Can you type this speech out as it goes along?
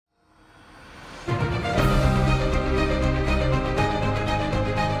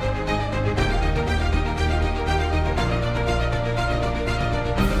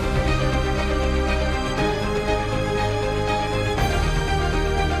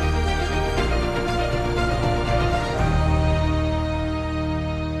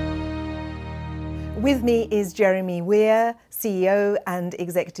With me is Jeremy Weir, CEO and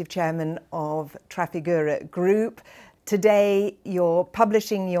Executive Chairman of Trafigura Group. Today you're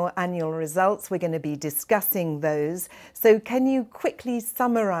publishing your annual results. We're going to be discussing those. So can you quickly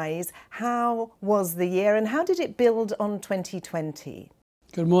summarise how was the year and how did it build on 2020?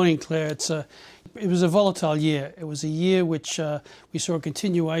 Good morning, Claire. It was a volatile year. It was a year which we saw a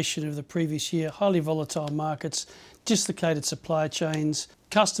continuation of the previous year, highly volatile markets, dislocated supply chains,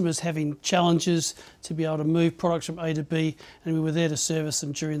 customers having challenges to be able to move products from A to B, and we were there to service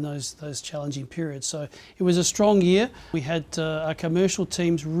them during those challenging periods. So it was a strong year. We had our commercial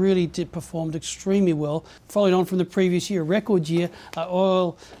teams really performed extremely well. Following on from the previous year, a record year, our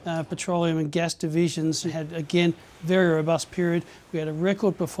oil, petroleum and gas divisions had again very robust period. We had a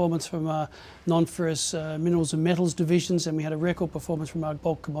record performance from our non-ferrous minerals and metals divisions, and we had a record performance from our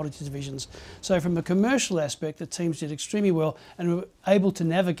bulk commodities divisions. So from a commercial aspect, the teams did extremely well and were able to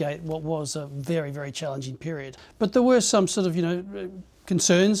navigate what was a very, very challenging period. But there were some sort of,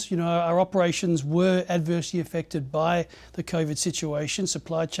 concerns. Our operations were adversely affected by the COVID situation.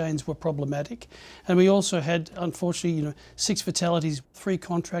 Supply chains were problematic. And we also had, unfortunately, 6 fatalities, 3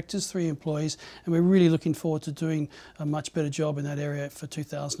 contractors, 3 employees, and we're really looking forward to doing a much better job in that area for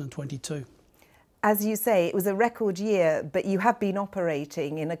 2022. As you say, it was a record year, but you have been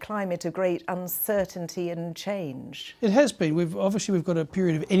operating in a climate of great uncertainty and change. It has been. We've got a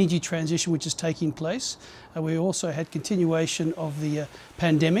period of energy transition which is taking place. We also had continuation of the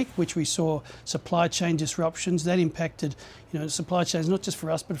pandemic, which we saw supply chain disruptions. That impacted supply chains, not just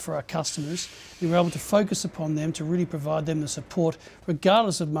for us, but for our customers. We were able to focus upon them to really provide them the support,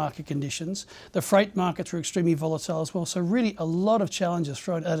 regardless of market conditions. The freight markets were extremely volatile as well. So really a lot of challenges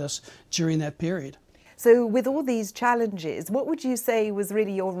thrown at us during that period. So with all these challenges, what would you say was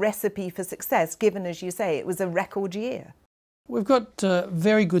really your recipe for success, given, as you say, it was a record year? We've got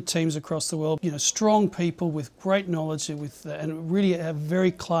very good teams across the world, strong people with great knowledge and really are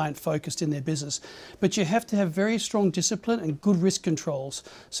very client focused in their business. But you have to have very strong discipline and good risk controls.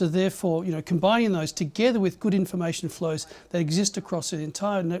 So therefore, combining those together with good information flows that exist across the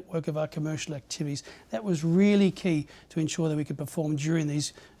entire network of our commercial activities, that was really key to ensure that we could perform during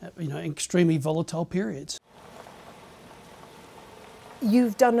these extremely volatile periods.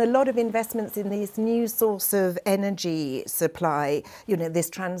 You've done a lot of investments in this new source of energy supply, this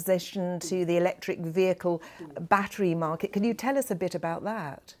transition to the electric vehicle battery market. Can you tell us a bit about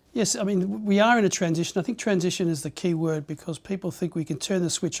that? Yes, we are in a transition. I think transition is the key word because people think we can turn the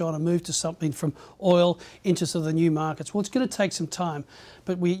switch on and move to something from oil into sort of the new markets. Well, it's going to take some time,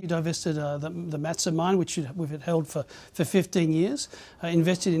 but we divested the Matsa mine, which we've held for 15 years,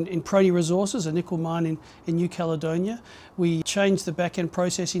 invested in Prony Resources, a nickel mine in New Caledonia. We changed the back-end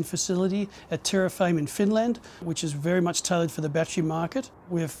processing facility at Terrafame in Finland, which is very much tailored for the battery market.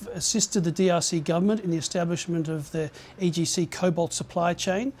 We've assisted the DRC government in the establishment of the EGC cobalt supply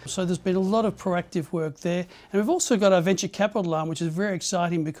chain. So there's been a lot of proactive work there. And we've also got our venture capital arm, which is very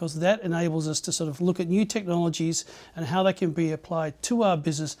exciting because that enables us to sort of look at new technologies and how they can be applied to our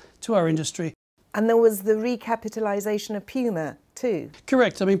business, to our industry. And there was the recapitalisation of Puma too.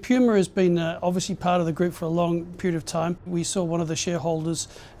 Correct. Puma has been obviously part of the group for a long period of time. We saw one of the shareholders,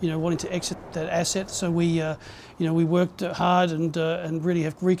 wanting to exit that asset. So we worked hard and really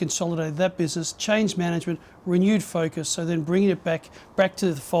have reconsolidated that business, changed management, renewed focus. So then bringing it back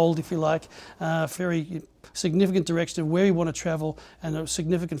to the fold, if you like, very significant direction of where we want to travel and a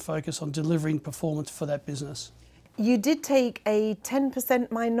significant focus on delivering performance for that business. You did take a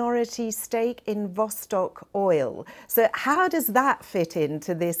 10% minority stake in Vostok Oil. So how does that fit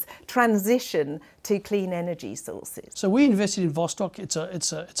into this transition to clean energy sources? So we invested in Vostok.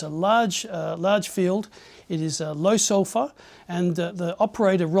 It's a large field. It is low sulfur, and the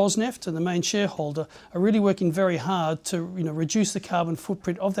operator Rosneft and the main shareholder are really working very hard to reduce the carbon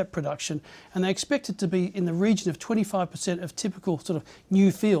footprint of that production, and they expect it to be in the region of 25% of typical sort of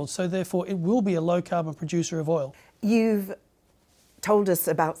new fields. So therefore, it will be a low carbon producer of oil. You've told us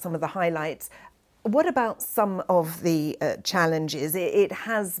about some of the highlights. What about some of the challenges? It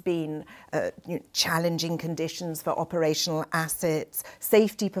has been challenging conditions for operational assets.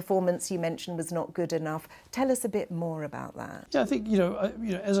 Safety performance, you mentioned, was not good enough. Tell us a bit more about that. Yeah, I think,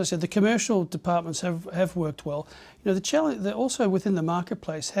 as I said, the commercial departments have worked well. The challenge, they're also within the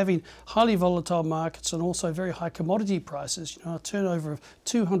marketplace, having highly volatile markets and also very high commodity prices. A turnover of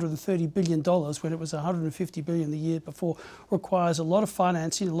 $230 billion when it was $150 billion the year before requires a lot of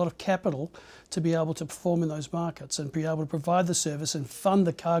financing, a lot of capital to be able to perform in those markets and be able to provide the service and fund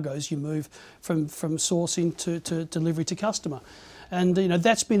the cargoes you move from sourcing to delivery to customer. And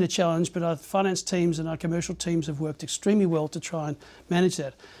that's been a challenge, but our finance teams and our commercial teams have worked extremely well to try and manage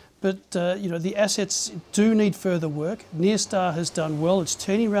that. But the assets do need further work. Nyrstar has done well. It's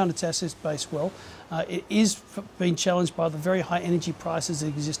turning around its asset base well. It is being challenged by the very high energy prices that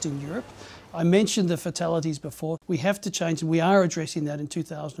exist in Europe. I mentioned the fatalities before. We have to change, and we are addressing that in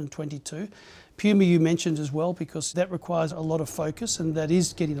 2022. Puma you mentioned as well, because that requires a lot of focus, and that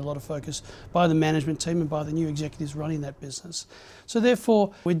is getting a lot of focus by the management team and by the new executives running that business. So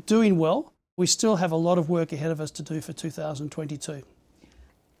therefore, we're doing well. We still have a lot of work ahead of us to do for 2022.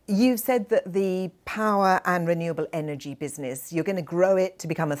 You've said that the power and renewable energy business, you're going to grow it to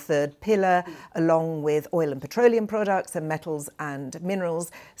become a third pillar along with oil and petroleum products and metals and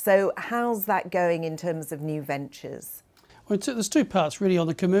minerals. So how's that going in terms of new ventures? Well, there's two parts really. On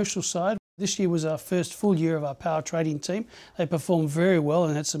the commercial side, this year was our first full year of our power trading team. They performed very well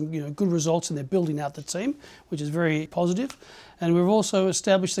and had some good results, and they're building out the team, which is very positive. And we've also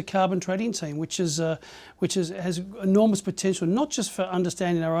established the carbon trading team, which has enormous potential, not just for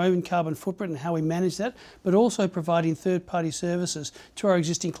understanding our own carbon footprint and how we manage that, but also providing third-party services to our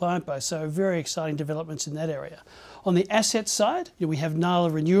existing client base. So very exciting developments in that area. On the asset side, we have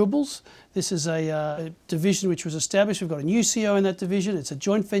Nala Renewables. This is a division which was established. We've got a new CEO in that division. It's a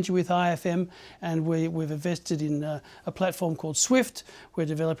joint venture with IFM, and we've invested in a platform called Swift. We're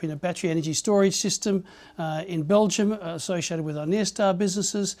developing a battery energy storage system in Belgium associated with our Nyrstar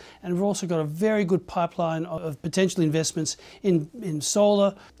businesses, and we've also got a very good pipeline of potential investments in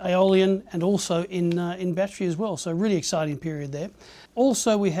solar, aeolian, and also in battery as well. So really exciting period there.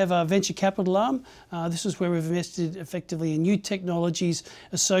 Also, we have our venture capital arm. This is where we've invested effectively in new technologies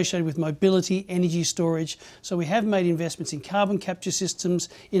associated with mobility, energy storage. So we have made investments in carbon capture systems,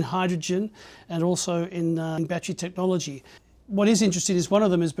 in hydrogen, and also in battery technology. What is interesting is one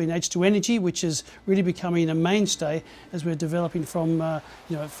of them has been H2 Energy, which is really becoming a mainstay as we're developing from the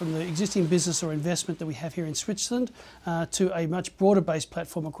existing business or investment that we have here in Switzerland to a much broader based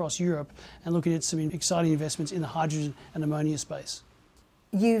platform across Europe, and looking at some exciting investments in the hydrogen and ammonia space.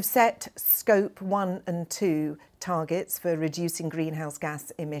 You've set Scope 1 and 2 targets for reducing greenhouse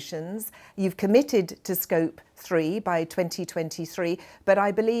gas emissions. You've committed to Scope 3 by 2023, but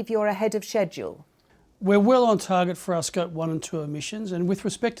I believe you're ahead of schedule. We're well on target for our Scope 1 and 2 emissions, and with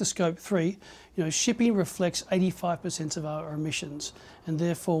respect to Scope 3, shipping reflects 85% of our emissions, and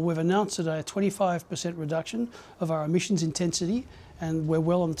therefore we've announced today a 25% reduction of our emissions intensity, and we're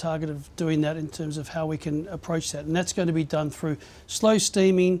well on target of doing that in terms of how we can approach that. And that's going to be done through slow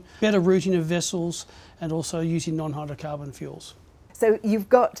steaming, better routing of vessels, and also using non-hydrocarbon fuels. So you've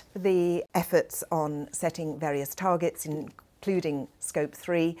got the efforts on setting various targets, including Scope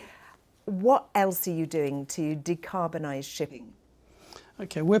 3. What else are you doing to decarbonise shipping?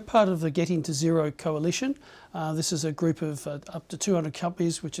 Okay, we're part of the Getting to Zero coalition. This is a group of up to 200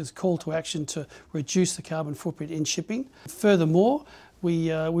 companies which is called to action to reduce the carbon footprint in shipping. Furthermore, we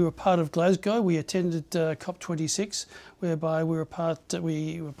were part of Glasgow. We attended COP26, whereby we were part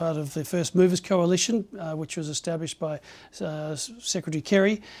of the First Movers Coalition, which was established by Secretary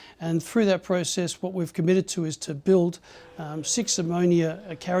Kerry. And through that process, what we've committed to is to build 6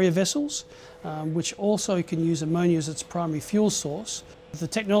 ammonia carrier vessels, which also can use ammonia as its primary fuel source. The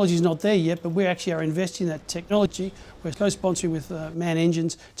technology is not there yet, but we actually are investing in that technology. We're co-sponsoring with MAN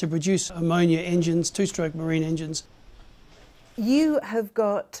Engines to produce ammonia engines, 2-stroke marine engines. You have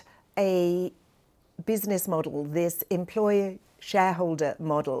got a business model, this employer shareholder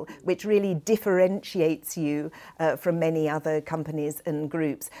model, which really differentiates you from many other companies and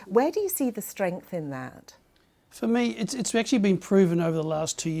groups. Where do you see the strength in that? For me, it's actually been proven over the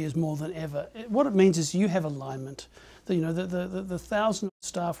last 2 years more than ever. What it means is you have alignment. The 1,000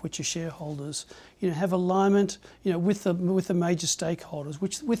 staff which are shareholders, have alignment, with the major stakeholders,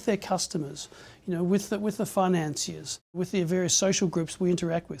 with their customers, with the financiers, with the various social groups we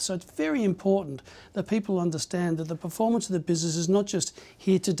interact with. So it's very important that people understand that the performance of the business is not just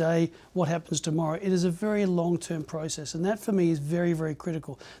here today, what happens tomorrow. It is a very long-term process, and that for me is very, very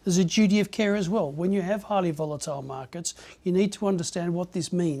critical. There's a duty of care as well. When you have highly volatile markets, you need to understand what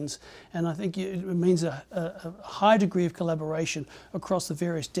this means, and I think it means a high degree of collaboration across the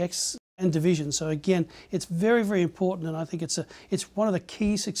various desks and divisions. So again, it's very, very important, and I think it's one of the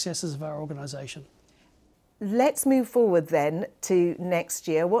key successes of our organisation. Let's move forward then to next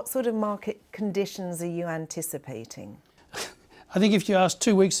year. What sort of market conditions are you anticipating? I think if you asked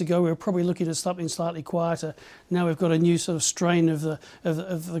 2 weeks ago, we were probably looking at something slightly quieter. Now we've got a new sort of strain of the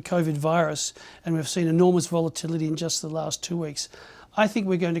COVID virus, and we've seen enormous volatility in just the last 2 weeks. I think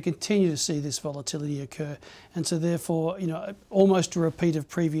we're going to continue to see this volatility occur, and so therefore, almost a repeat of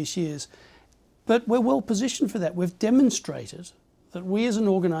previous years. But we're well positioned for that. We've demonstrated that we as an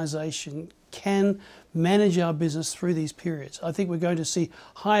organisation can manage our business through these periods. I think we're going to see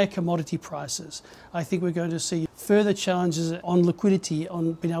higher commodity prices. I think we're going to see further challenges on liquidity,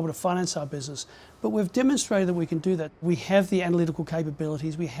 on being able to finance our business. But we've demonstrated that we can do that. We have the analytical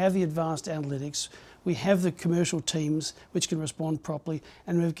capabilities, we have the advanced analytics, we have the commercial teams which can respond properly,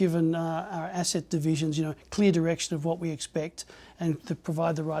 and we've given our asset divisions, clear direction of what we expect and to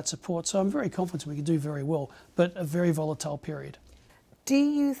provide the right support. So I'm very confident we can do very well, but a very volatile period. Do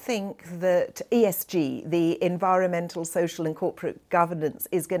you think that ESG, the environmental, social and corporate governance,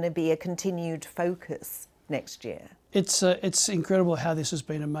 is going to be a continued focus next year? It's incredible how this has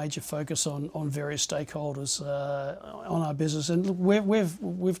been a major focus on various stakeholders on our business, and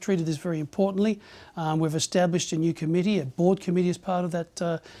we've treated this very importantly. We've established a new committee, a board committee, as part of that,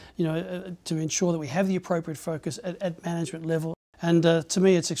 to ensure that we have the appropriate focus at management level. And to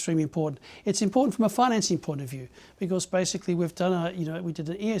me, it's extremely important. It's important from a financing point of view, because basically we've done we did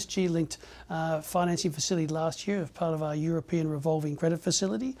an ESG-linked financing facility last year as part of our European revolving credit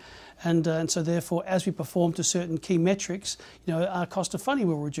facility, and so therefore, as we perform to certain key metrics, our cost of funding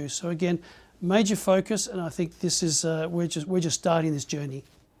will reduce. So again, major focus, and I think this is we're just starting this journey.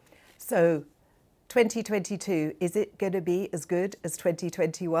 So, 2022, is it going to be as good as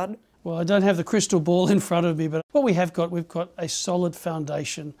 2021? Well, I don't have the crystal ball in front of me, but what we've got a solid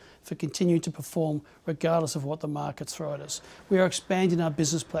foundation for continuing to perform regardless of what the markets throw at us. We are expanding our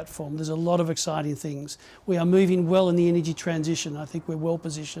business platform. There's a lot of exciting things. We are moving well in the energy transition. I think we're well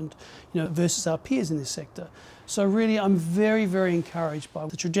positioned, versus our peers in this sector. So really, I'm very, very encouraged by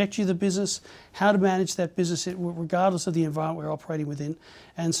the trajectory of the business, how to manage that business regardless of the environment we're operating within.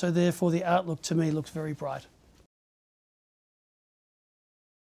 And so therefore, the outlook to me looks very bright.